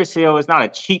it sure as hell is not a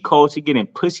cheat code to getting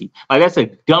pussy. Like, that's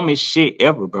the dumbest shit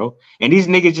ever, bro. And these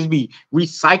niggas just be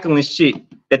recycling shit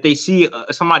that they see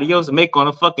somebody else make on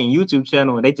a fucking YouTube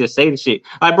channel and they just say the shit.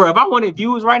 Like, bro, if I wanted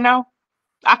views right now,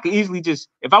 I could easily just,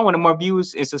 if I wanted more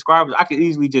views and subscribers, I could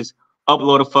easily just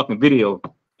upload a fucking video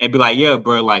and be like, yeah,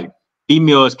 bro, like,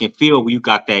 females can feel when you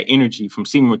got that energy from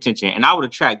semen retention. And I would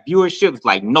attract viewership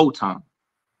like no time.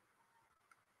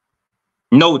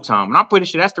 No time. And I'm pretty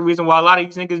sure that's the reason why a lot of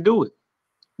these niggas do it.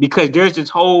 Because there's this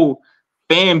whole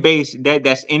fan base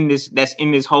that's in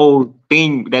this whole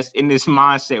thing, that's in this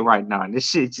mindset right now. And this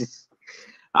shit just,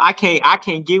 I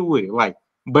can't get with it. Like,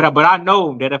 but I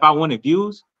know that if I wanted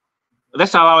views,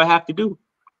 that's all I would have to do.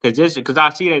 Because I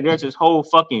see that there's this whole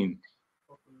fucking,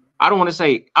 I don't want to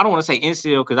say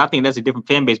incel because I think that's a different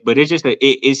fan base, but it's just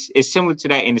it's similar to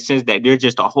that in the sense that there's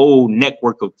just a whole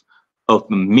network of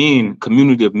men,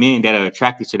 community of men that are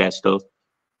attracted to that stuff.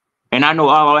 And I know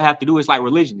all I have to do is like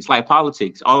religion. It's like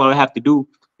politics. All I have to do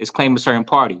is claim a certain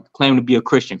party, claim to be a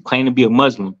Christian, claim to be a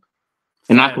Muslim.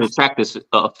 And I can attract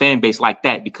a fan base like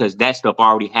that because that stuff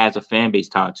already has a fan base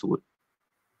tied to it.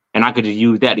 And I could just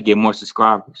use that to get more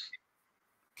subscribers.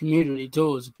 Community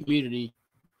too is a community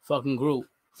fucking group.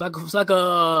 It's like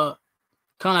a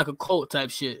kind of like a cult type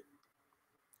shit.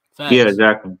 Facts. Yeah,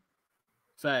 exactly.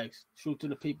 Facts. Truth to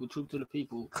the people.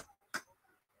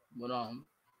 But let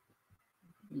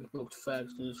me go to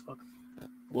facts to this fucking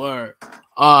word.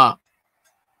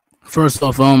 First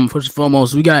and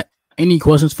foremost, we got any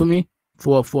questions for me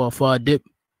for a dip?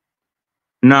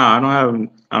 No, I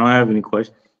don't have any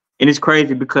questions. And it's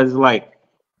crazy because like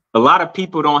a lot of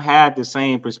people don't have the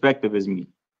same perspective as me.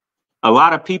 A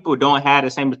lot of people don't have the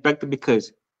same perspective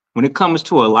because when it comes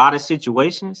to a lot of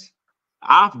situations,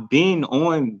 I've been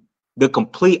on the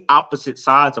complete opposite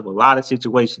sides of a lot of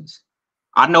situations.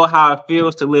 I know how it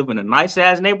feels to live in a nice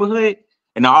ass neighborhood,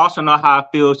 and I also know how it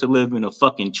feels to live in a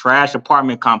fucking trash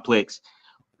apartment complex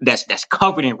that's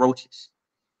covered in roaches.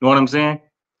 You know what I'm saying?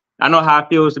 I know how it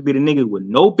feels to be the nigga with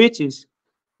no bitches,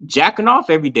 jacking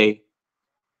off every day,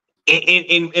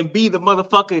 and be the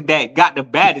motherfucker that got the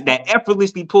baddest, that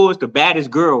effortlessly pulls the baddest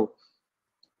girl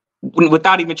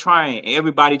without even trying.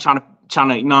 Everybody trying to,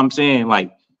 you know what I'm saying?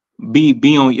 Like be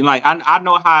on, like I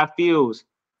know how it feels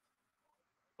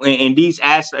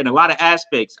in a lot of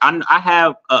aspects. I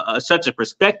have such a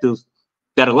perspective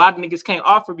that a lot of niggas can't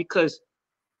offer because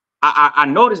I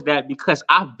noticed that because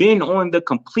I've been on the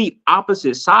complete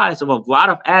opposite sides of a lot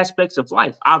of aspects of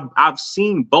life. I've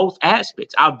seen both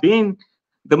aspects. I've been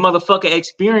the motherfucker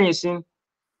experiencing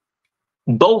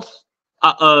both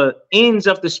ends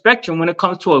of the spectrum when it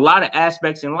comes to a lot of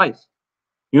aspects in life.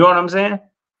 You know what I'm saying?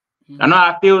 Mm-hmm. I know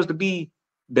how it feels to be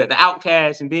the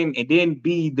outcast and then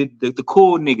be the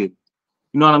cool nigga.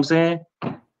 You know what I'm saying?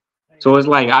 So it's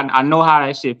like I know how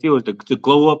that shit feels to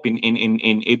glow up and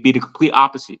it be the complete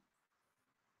opposite.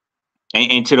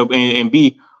 And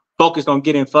be focused on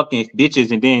getting fucking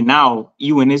bitches, and then now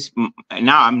you in this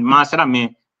mindset I'm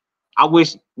in. I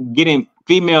wish getting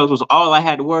females was all I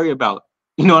had to worry about.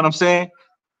 You know what I'm saying?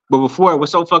 But before it was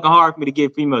so fucking hard for me to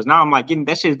get females. Now I'm like getting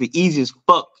that shit is the easiest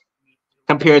fuck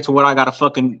compared to what I gotta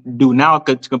fucking do now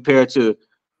compared to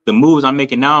the moves I'm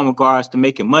making now in regards to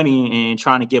making money and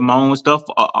trying to get my own stuff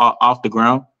off the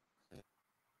ground.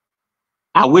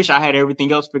 I wish I had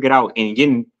everything else figured out and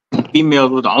getting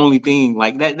females was the only thing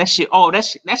like that shit. Oh, that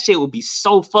shit would be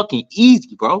so fucking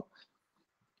easy, bro.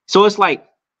 So it's like,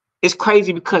 it's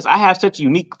crazy because I have such a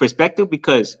unique perspective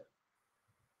because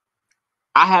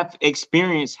I have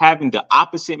experienced having the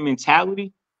opposite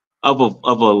mentality of a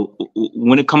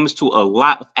when it comes to a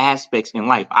lot of aspects in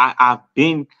life. I've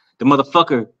been the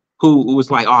motherfucker who was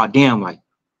like, oh damn, like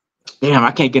damn,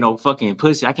 I can't get no fucking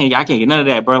pussy. I can't get none of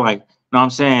that, bro. Like, you know what I'm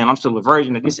saying? I'm still a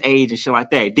virgin at this age and shit like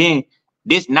that. Then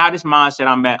this mindset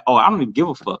I'm at, oh, I don't even give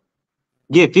a fuck.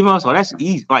 Yeah, females, so that's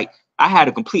easy. Like, I had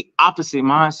a complete opposite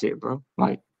mindset, bro.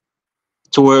 Like,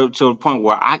 to the point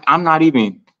where I'm not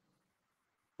even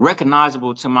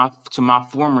recognizable to my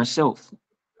former self.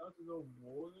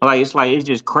 Like, it's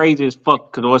just crazy as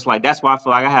fuck. Cause it's like, that's why I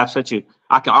feel like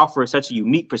I can offer such a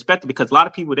unique perspective, because a lot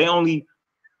of people, they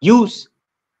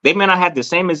may not have the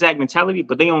same exact mentality,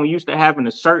 but they only used to having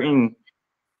a certain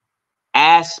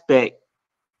aspect.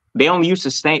 They only used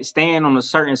to staying on a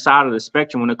certain side of the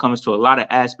spectrum when it comes to a lot of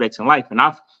aspects in life. And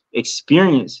I've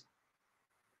experienced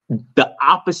the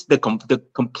opposite, the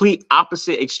complete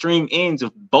opposite extreme ends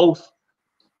of both,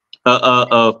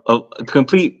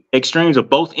 complete extremes of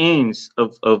both ends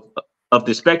of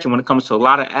the spectrum when it comes to a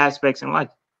lot of aspects in life.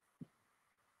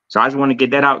 So I just want to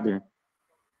get that out there.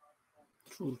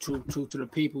 True to the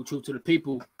people. True to the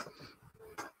people.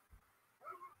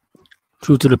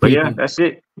 True to the people. But yeah, that's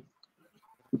it.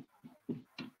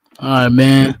 All right,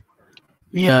 man.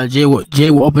 Yeah,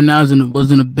 Jaywitopeneyes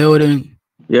was in the building.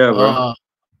 Yeah, bro.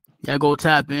 Yeah, go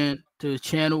tap in to the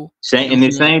channel. And the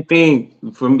same thing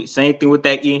for me. Same thing with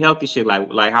that eating healthy shit.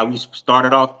 Like how we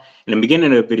started off in the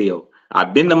beginning of the video.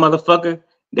 I've been the motherfucker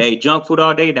that ate junk food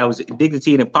all day. That was addicted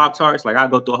to eating Pop-Tarts. Like, I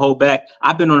go through a whole bag.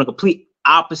 I've been on a complete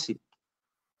opposite.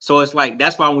 So it's like,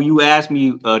 that's why when you asked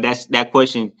me that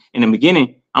question in the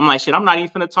beginning, I'm like, shit, I'm not even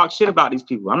finna talk shit about these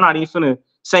people. I'm not even finna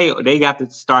say they got to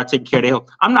start taking care of their health.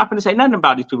 I'm not finna say nothing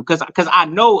about these people because I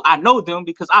know them,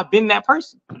 because I've been that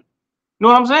person. You know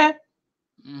what I'm saying?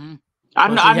 Mm-hmm.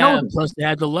 I know them. Plus they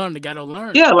had to learn. They got to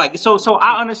learn. Yeah, like, so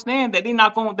I understand that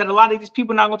that a lot of these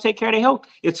people not gonna take care of their health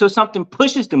until something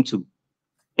pushes them to,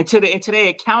 until they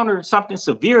encounter something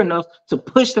severe enough to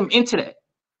push them into that.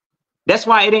 That's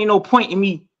why it ain't no point in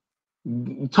me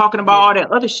talking about all that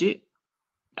other shit.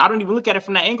 I don't even look at it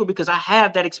from that angle, because I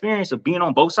have that experience of being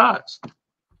on both sides.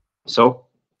 So,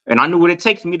 and I knew what it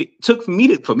took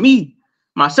for me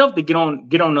myself to get on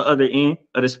the other end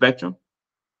of the spectrum.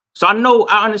 So I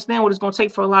understand what it's gonna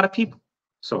take for a lot of people.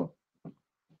 So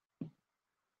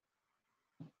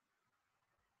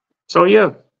yeah.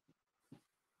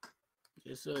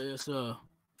 Yes, sir. Yes, sir.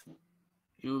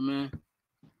 You, man.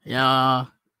 Yeah.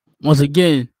 Once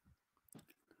again,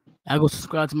 I go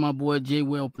subscribe to my boy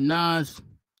Jaywitopeneyes.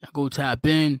 I go tap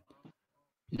in.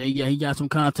 Yeah, he got some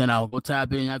content out. Go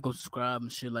tap in. I go subscribe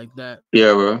and shit like that.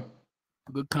 Yeah, bro.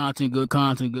 Good content, good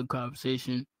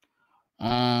conversation.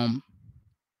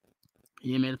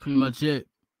 Yeah, man, that's pretty much it.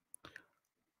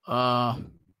 Yeah.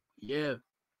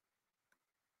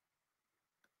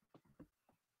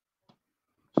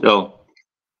 So,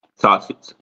 talk